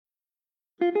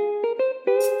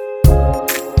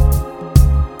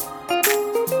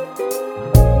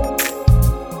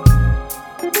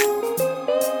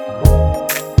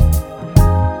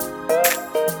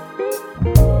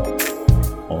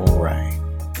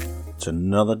It's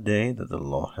another day that the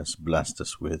Lord has blessed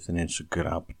us with, and it's a good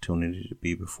opportunity to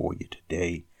be before you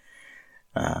today.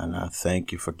 And I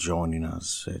thank you for joining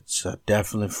us. It's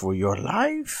definitely for your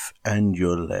life and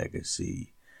your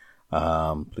legacy.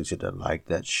 Please hit that like,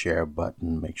 that share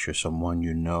button. Make sure someone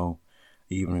you know,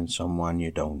 even someone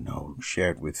you don't know, share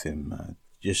it with them.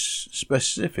 Just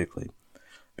specifically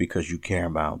because you care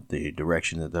about the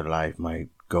direction that their life might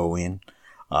go in.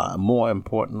 More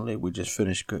importantly, we just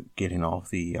finished getting off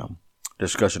the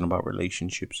discussion about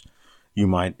relationships. You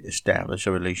might establish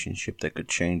a relationship that could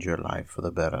change your life for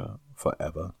the better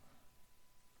forever.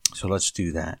 So let's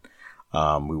do that.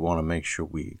 We want to make sure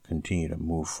we continue to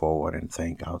move forward and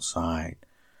think outside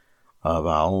of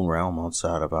our own realm,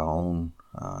 outside of our own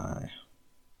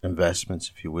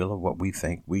investments, if you will, of what we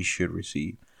think we should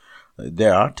receive.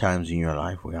 There are times in your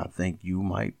life where I think you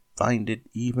might find it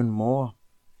even more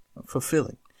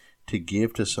fulfilling to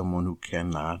give to someone who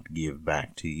cannot give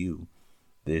back to you.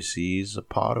 This is a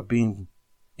part of being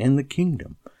in the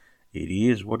kingdom. It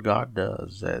is what God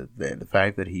does. The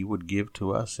fact that He would give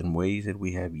to us in ways that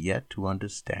we have yet to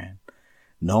understand,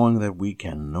 knowing that we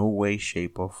can no way,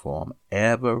 shape, or form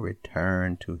ever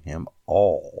return to Him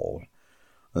all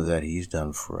that He's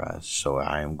done for us. So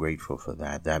I am grateful for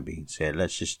that. That being said,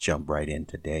 let's just jump right in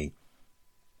today.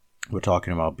 We're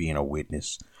talking about being a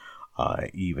witness.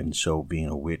 Even so, being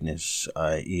a witness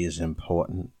is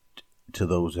important to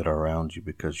those that are around you,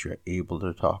 because you're able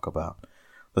to talk about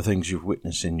the things you've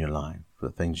witnessed in your life, the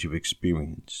things you've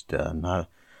experienced. Not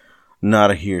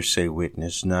a hearsay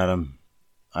witness,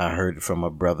 I heard it from a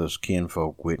brother's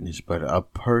kinfolk witness, but a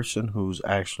person who's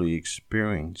actually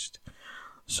experienced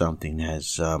something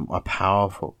has a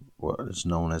powerful, what is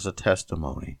known as a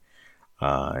testimony.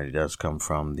 It does come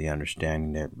from the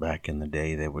understanding that back in the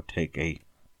day they would take a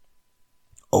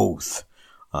oath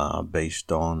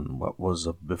based on what was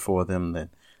before them, that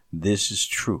this is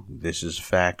true, this is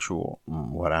factual,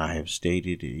 what I have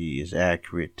stated is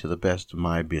accurate to the best of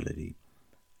my ability.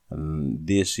 And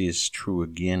this is true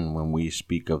again when we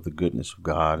speak of the goodness of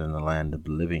God in the land of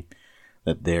the living,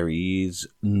 that there is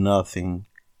nothing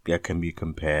that can be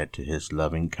compared to His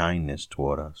loving kindness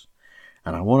toward us.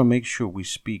 And I want to make sure we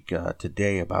speak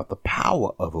today about the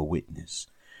power of a witness.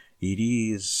 It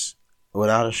is,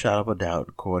 without a shadow of a doubt,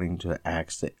 according to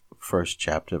Acts, the 1st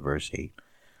chapter, verse 8,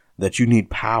 that you need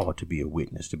power to be a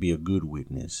witness, to be a good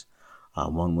witness.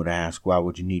 One would ask, why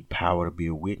would you need power to be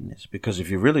a witness? Because if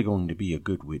you're really going to be a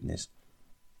good witness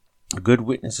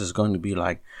is going to be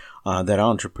like that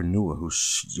entrepreneur who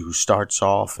starts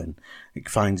off and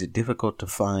finds it difficult to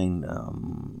find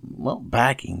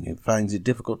backing. It finds it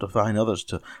difficult to find others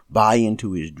to buy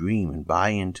into his dream and buy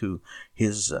into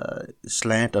his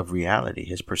slant of reality,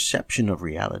 his perception of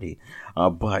reality.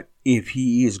 But if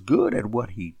he is good at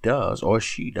what he does or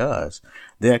she does,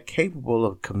 they're capable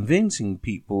of convincing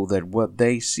people that what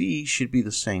they see should be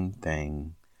the same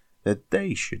thing that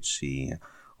they should see.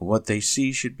 What they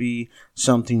see should be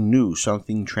something new,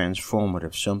 something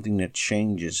transformative, something that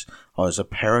changes, or is a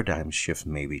paradigm shift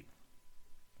maybe,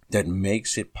 that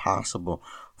makes it possible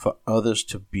for others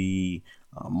to be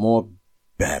more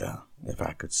better, if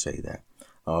I could say that,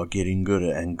 or getting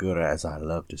gooder and gooder, as I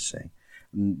love to say.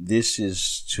 This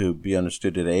is to be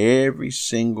understood that every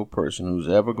single person who's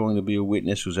ever going to be a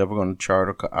witness, who's ever going to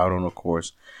chart out on a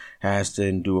course, has to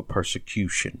endure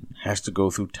persecution, has to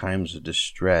go through times of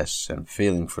distress and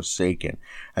feeling forsaken,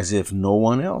 as if no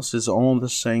one else is on the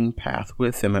same path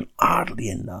with them. And oddly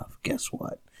enough, guess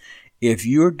what? If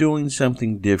you're doing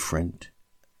something different,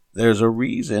 there's a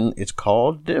reason it's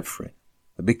called different,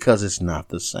 because it's not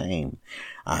the same.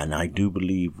 And I do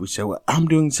believe we say, well, I'm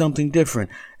doing something different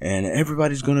and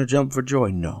everybody's going to jump for joy.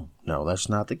 No, that's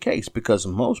not the case, because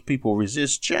most people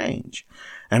resist change.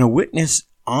 And a witness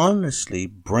honestly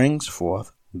brings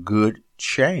forth good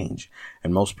change.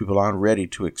 And most people aren't ready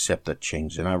to accept that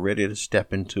change. They're not ready to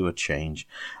step into a change.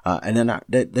 And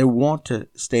they want to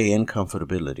stay in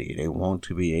comfortability. They want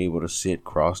to be able to sit,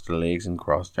 cross their legs and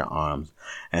cross their arms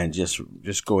and just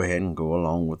go ahead and go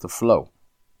along with the flow.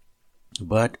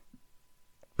 But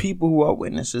people who are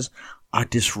witnesses are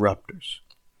disruptors.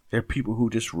 They're people who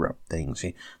disrupt things.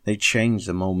 They change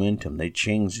the momentum. They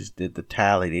change the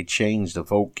tally. They change the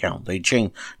vote count.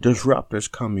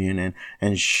 Disruptors come in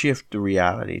and shift the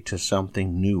reality to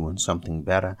something new and something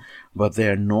better. But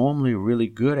they're normally really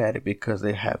good at it because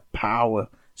they have power,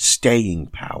 staying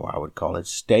power. I would call it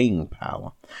staying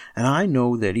power. And I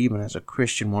know that even as a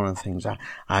Christian, one of the things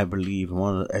I believe,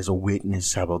 as a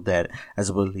witness, how about that, as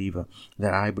a believer,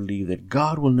 that I believe that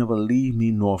God will never leave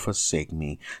me nor forsake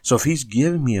me. So if He's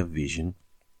given me a vision,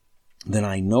 then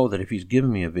I know that if he's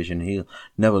given me a vision, he'll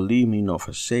never leave me nor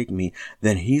forsake me.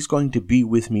 Then he's going to be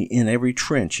with me in every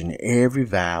trench, in every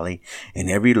valley, in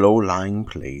every low-lying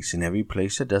place, in every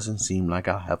place that doesn't seem like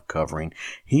I'll have covering.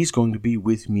 He's going to be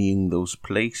with me in those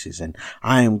places. And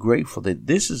I am grateful that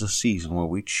this is a season where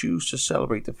we choose to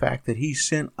celebrate the fact that he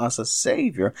sent us a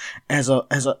Savior as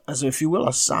if you will,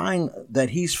 a sign that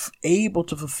he's able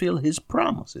to fulfill his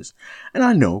promises. And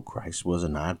I know Christ was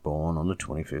not born on the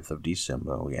 25th of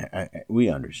December. We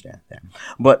understand that.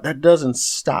 But that doesn't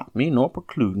stop me nor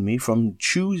preclude me from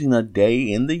choosing a day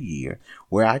in the year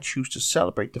where I choose to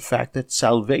celebrate the fact that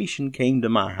salvation came to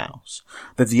my house,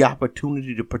 that the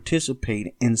opportunity to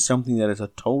participate in something that is a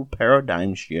total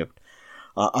paradigm shift,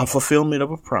 a fulfillment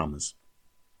of a promise,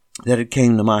 that it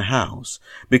came to my house.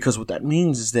 Because what that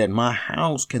means is that my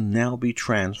house can now be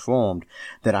transformed,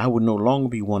 that I would no longer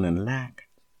be one in lack,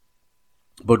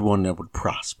 but one that would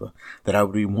prosper, that I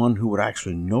would be one who would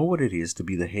actually know what it is to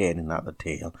be the head and not the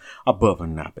tail, above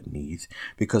and not beneath.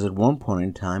 Because at one point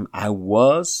in time, I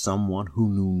was someone who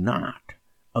knew not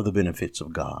of the benefits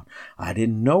of God. I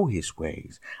didn't know his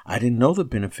ways. I didn't know the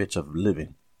benefits of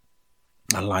living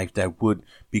a life that would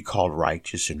be called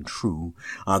righteous and true,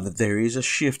 that there is a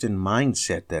shift in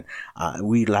mindset that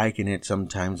we liken it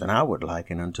sometimes, and I would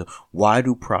liken it to why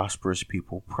do prosperous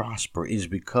people prosper? Is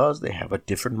because they have a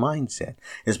different mindset.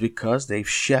 It's because they've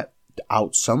shut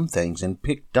out some things and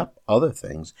picked up other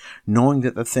things, knowing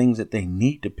that the things that they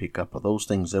need to pick up are those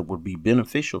things that would be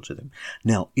beneficial to them.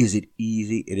 Now, is it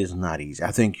easy? It is not easy.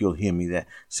 I think you'll hear me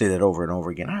say that over and over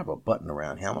again. I have a button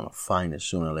around here. I'm going to find it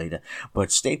sooner or later.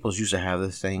 But Staples used to have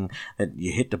this thing that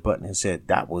you hit the button and said,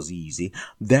 that was easy.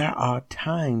 There are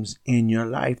times in your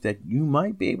life that you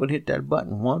might be able to hit that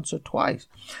button once or twice,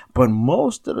 but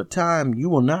most of the time you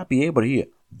will not be able to hear,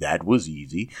 that was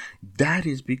easy. That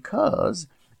is because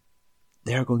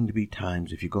there are going to be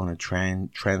times, if you're going to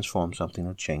transform something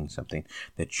or change something,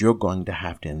 that you're going to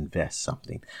have to invest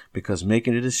something, because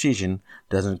making a decision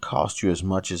doesn't cost you as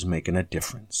much as making a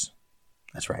difference.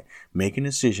 That's right. Making a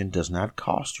decision does not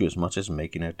cost you as much as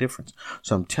making a difference.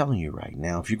 So I'm telling you right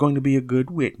now, if you're going to be a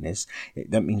good witness,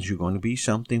 that means you're going to be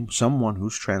someone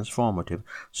who's transformative,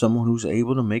 someone who's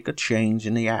able to make a change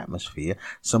in the atmosphere,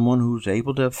 someone who's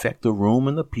able to affect the room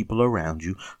and the people around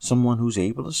you, someone who's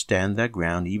able to stand their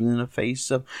ground even in the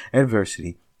face of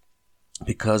adversity.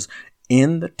 Because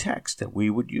in the text that we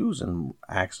would use in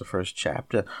Acts, the first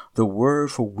chapter, the word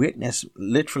for witness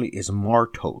literally is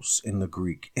martos in the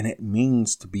Greek, and it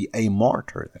means to be a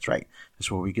martyr. That's right. That's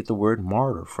where we get the word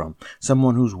martyr from.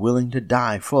 Someone who's willing to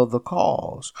die for the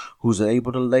cause, who's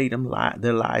able to lay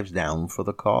their lives down for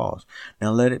the cause.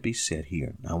 Now, let it be said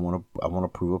here. I want to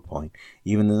prove a point.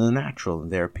 Even in the natural,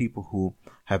 there are people who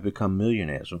have become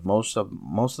millionaires. Most of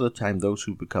the time, those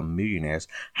who become millionaires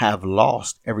have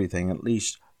lost everything at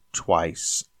least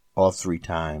twice or three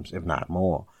times, if not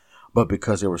more, but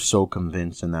because they were so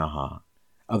convinced in their heart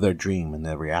of their dream and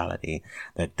their reality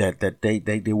that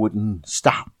they wouldn't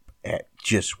stop at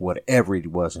just whatever it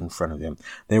was in front of them.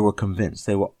 They were convinced.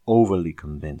 They were overly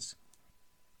convinced.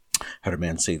 I heard a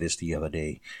man say this the other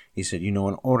day. He said, in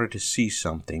order to see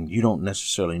something, you don't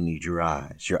necessarily need your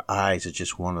eyes. Your eyes are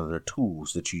just one of the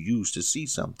tools that you use to see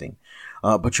something.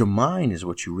 But your mind is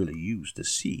what you really use to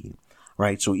see.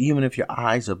 Right? So even if your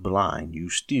eyes are blind, you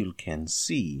still can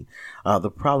see. The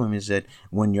problem is that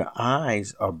when your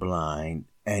eyes are blind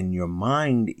and your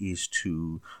mind is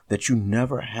too, that you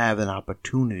never have an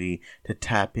opportunity to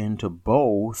tap into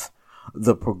both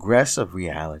the progressive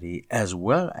reality as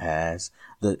well as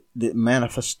the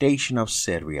manifestation of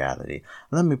said reality.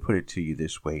 Let me put it to you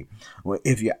this way. Well,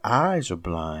 if your eyes are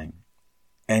blind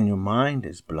and your mind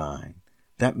is blind,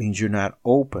 that means you're not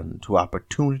open to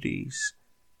opportunities,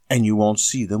 and you won't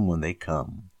see them when they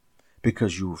come,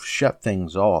 because you've shut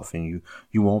things off, and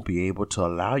you won't be able to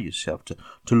allow yourself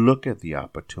to look at the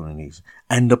opportunities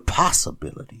and the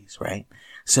possibilities, right?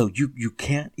 So you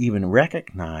can't even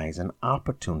recognize an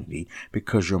opportunity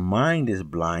because your mind is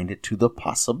blinded to the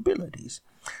possibilities.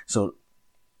 So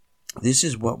this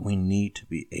is what we need to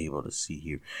be able to see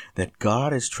here, that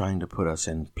God is trying to put us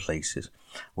in places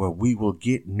where we will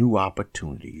get new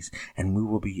opportunities, and we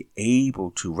will be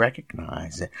able to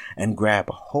recognize and grab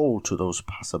a hold to those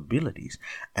possibilities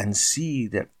and see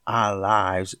that our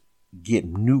lives get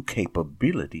new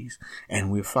capabilities,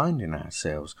 and we're finding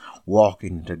ourselves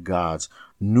walking into God's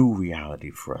new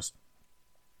reality for us.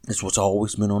 It's what's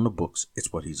always been on the books.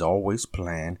 It's what he's always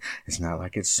planned. It's not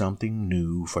like it's something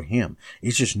new for him.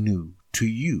 It's just new to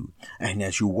you. And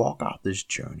as you walk out this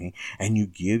journey and you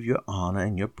give your honor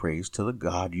and your praise to the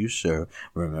God you serve,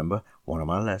 remember one of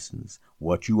my lessons,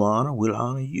 What you honor will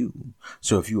honor you.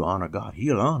 So if you honor God,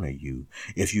 he'll honor you.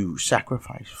 If you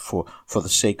sacrifice for the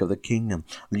sake of the kingdom,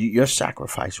 your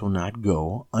sacrifice will not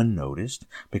go unnoticed,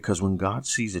 because when God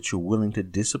sees that you're willing to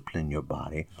discipline your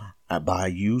body by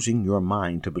using your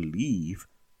mind to believe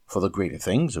for the greater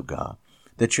things of God,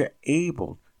 that you're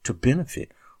able to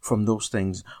benefit from those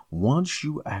things once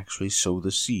you actually sow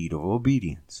the seed of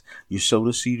obedience. You sow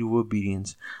the seed of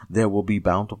obedience, there will be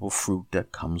bountiful fruit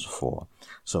that comes forth.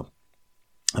 So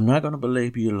I'm not going to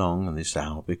belabor you long in this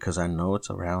hour, because I know it's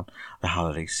around the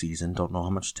holiday season. Don't know how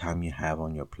much time you have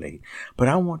on your plate. But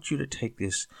I want you to take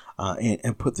this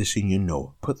and put this in your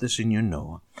Noah. Put this in your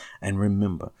Noah. And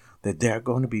remember that there are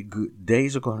going to be good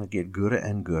days, are going to get gooder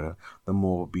and gooder the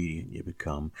more obedient you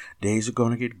become. Days are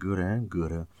going to get gooder and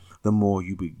gooder the more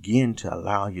you begin to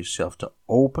allow yourself to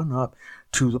open up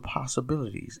to the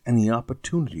possibilities and the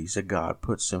opportunities that God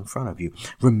puts in front of you.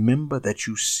 Remember that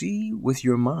you see with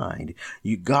your mind.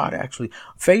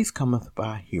 Faith cometh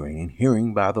by hearing, and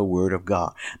hearing by the word of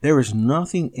God. There is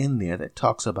nothing in there that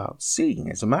talks about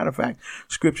seeing. As a matter of fact,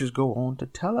 scriptures go on to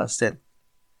tell us that,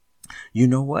 you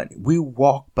know what? We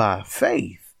walk by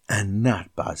faith and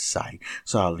not by sight.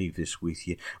 So I'll leave this with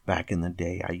you. Back in the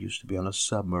day, I used to be on a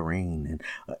submarine, and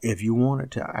if you wanted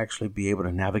to actually be able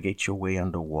to navigate your way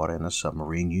underwater in a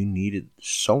submarine, you needed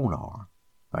sonar.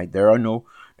 Right? There are no,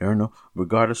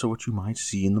 regardless of what you might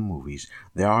see in the movies,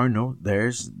 there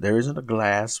isn't a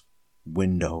glass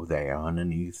window there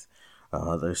underneath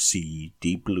the sea,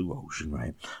 deep blue ocean.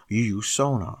 Right? You use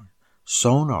sonar.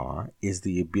 Sonar is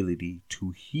the ability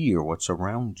to hear what's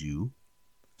around you,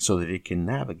 so that you can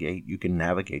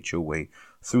navigate your way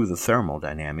through the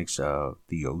thermodynamics of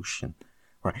the ocean.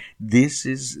 Right. This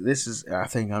is, I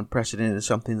think, unprecedented,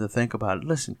 something to think about.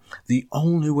 Listen, the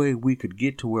only way we could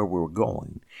get to where we're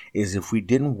going is if we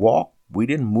didn't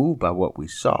move by what we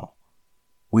saw.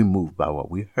 We moved by what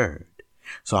we heard.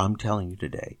 So I'm telling you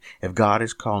today, if God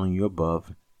is calling you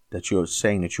above, that you're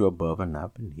saying that you're above and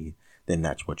not beneath, then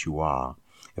that's what you are.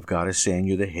 If God is saying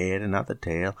you're the head and not the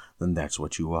tail, then that's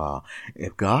what you are.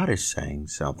 If God is saying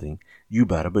something, you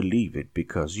better believe it,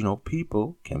 because,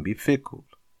 people can be fickle.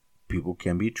 People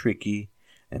can be tricky,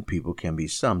 and people can be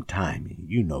sometimey.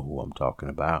 You know who I'm talking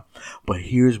about. But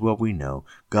here's what we know.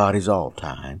 God is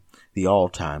all-time, the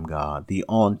all-time God, the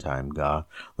on-time God,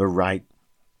 the right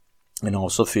and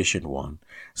all-sufficient one.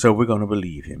 So we're going to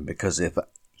believe him, because if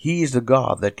he is the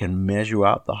God that can measure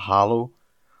out the hollow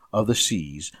of the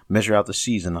seas, measure out the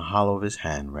seas in the hollow of his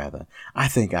hand, rather, I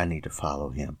think I need to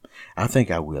follow him. I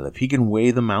think I will. If he can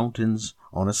weigh the mountains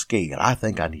on a scale, I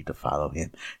think I need to follow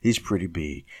him. He's pretty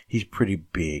big. He's pretty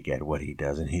big at what he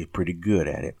does, and he's pretty good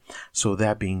at it. So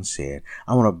that being said,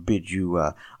 I want to bid you,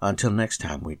 until next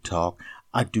time we talk,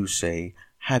 I do say,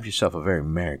 have yourself a very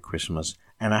Merry Christmas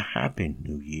and a Happy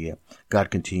New Year.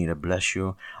 God continue to bless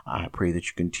you. I pray that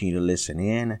you continue to listen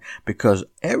in, because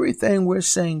everything we're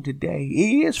saying today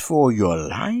is for your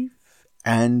life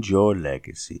and your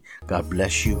legacy. God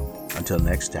bless you. Until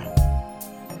next time.